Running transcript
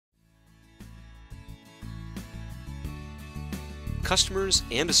Customers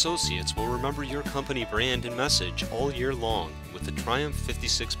and associates will remember your company brand and message all year long with the Triumph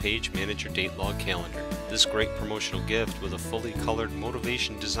 56-page Manager Date Log Calendar. This great promotional gift with a fully colored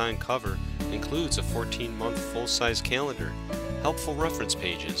motivation design cover includes a 14-month full-size calendar, helpful reference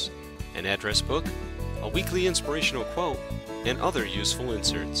pages, an address book, a weekly inspirational quote, and other useful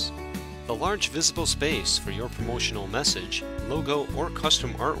inserts. The large visible space for your promotional message, logo, or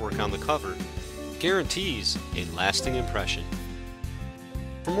custom artwork on the cover guarantees a lasting impression.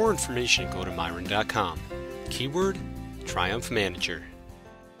 For more information, go to Myron.com. Keyword: Triumph Manager.